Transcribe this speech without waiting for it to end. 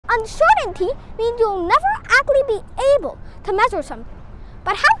uncertainty means you'll never actually be able to measure something.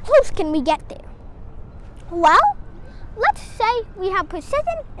 But how close can we get there? Well, let's say we have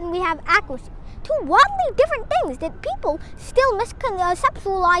precision and we have accuracy. Two wildly different things that people still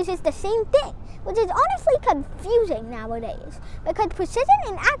misconceptualize as the same thing, which is honestly confusing nowadays, because precision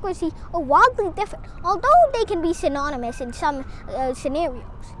and accuracy are wildly different, although they can be synonymous in some scenarios.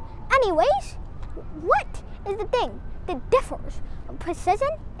 Anyways, what is the thing that differs from precision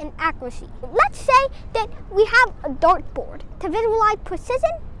and accuracy? Let's say that we have a dartboard to visualize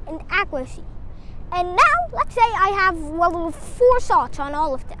precision and accuracy. And now, let's say I have 4 shots on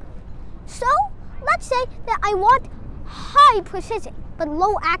all of them. So, let's say that I want high precision but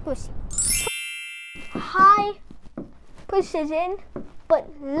low accuracy. High precision but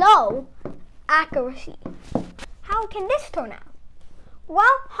low accuracy. How can this turn out?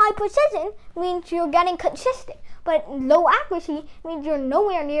 Well, high precision means you're getting consistent, but low accuracy means you're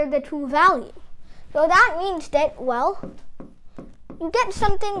nowhere near the true value. So that means that, well, you get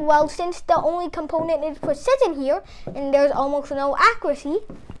something, well, since the only component is precision here, and there's almost no accuracy,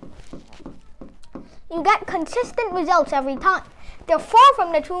 you get consistent results every time. They're far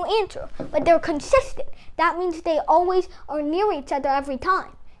from the true answer, but they're consistent. That means they always are near each other every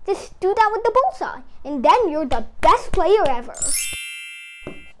time. Just do that with the bullseye, and then you're the best player ever.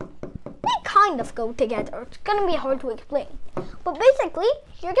 They kind of go together. It's gonna be hard to explain. But basically,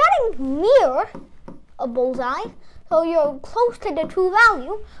 you're getting near a bullseye, so you're close to the true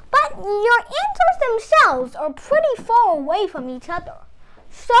value, but your answers themselves are pretty far away from each other.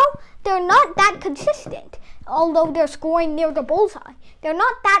 So they're not that consistent, although they're scoring near the bullseye. They're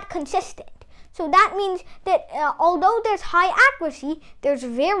not that consistent. So that means that although there's high accuracy, there's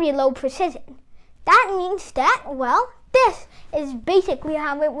very low precision. That means that, well, this is basically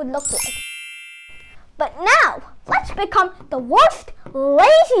how it would look like. But now, let's become the worst,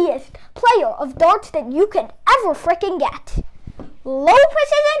 laziest player of darts that you could ever freaking get. Low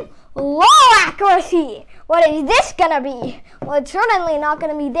precision, low accuracy. What is this gonna be? Well, it's certainly not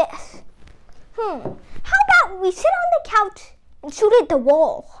gonna be this. How about we sit on the couch and shoot at the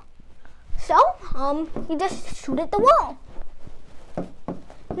wall? So, you just shoot at the wall.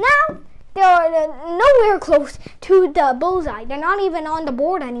 Now, they're nowhere close to the bullseye. They're not even on the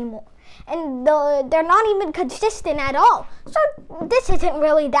board anymore. And they're not even consistent at all. So this isn't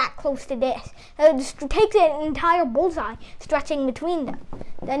really that close to this. It just takes an entire bullseye stretching between them.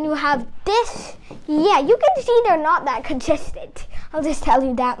 Then you have this. Yeah, you can see they're not that consistent. I'll just tell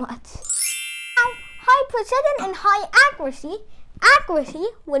you that much. Now, high precision and high accuracy. Accuracy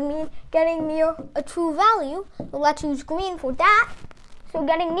would mean getting near a true value. So let's use green for that. So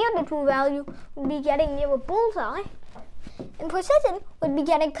getting near the true value would be getting near a bullseye. And precision would be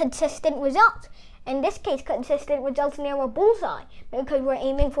getting consistent results. In this case, consistent results near a bullseye, because we're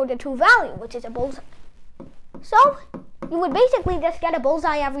aiming for the true value, which is a bullseye. So, you would basically just get a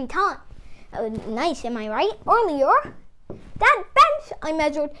bullseye every time. Nice, am I right? Earlier, that bench I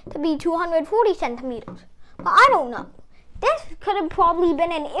measured to be 240 centimeters. But I don't know. This could have probably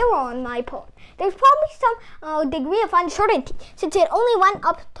been an error on my part. There's probably some degree of uncertainty, since it only went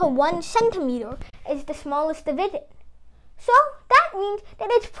up to 1 centimeter as the smallest division. So that means that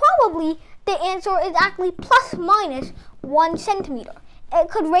it's probably the answer is actually plus minus 1 centimeter. It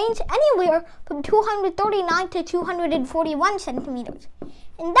could range anywhere from 239 to 241 centimeters.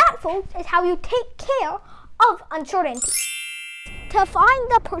 And that, folks, is how you take care of uncertainty. To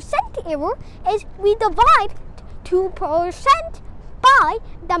find the percent error is we divide 2% by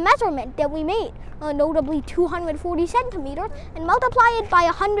the measurement that we made, notably 240 centimeters, and multiply it by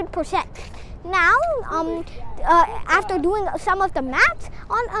 100%. Now, after doing some of the math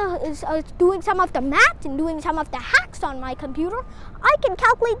and doing some of the hacks on my computer, I can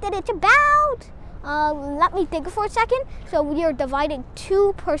calculate that it's about, let me think for a second. So we are dividing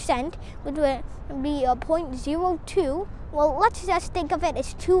 2%, which would be 0.02. Well, let's just think of it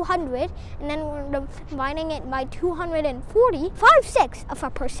as 200, and then we're dividing it by 240, 5/6 of a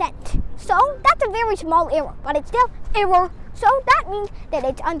percent. So that's a very small error, but it's still error. So that means that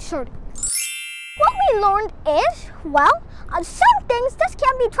it's uncertain. What we learned is, well, some things just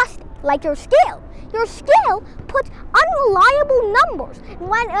can't be trusted, like your scale. Your scale puts unreliable numbers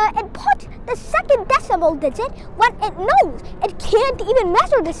when it puts the second decimal digit when it knows it can't even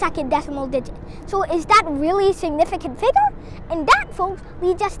measure the second decimal digit. So is that really a significant figure? And that, folks,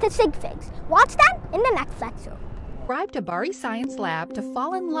 leads us to sig figs. Watch that in the next lecture. Subscribe to Bari Science Lab to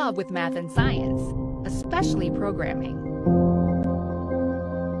fall in love with math and science, especially programming.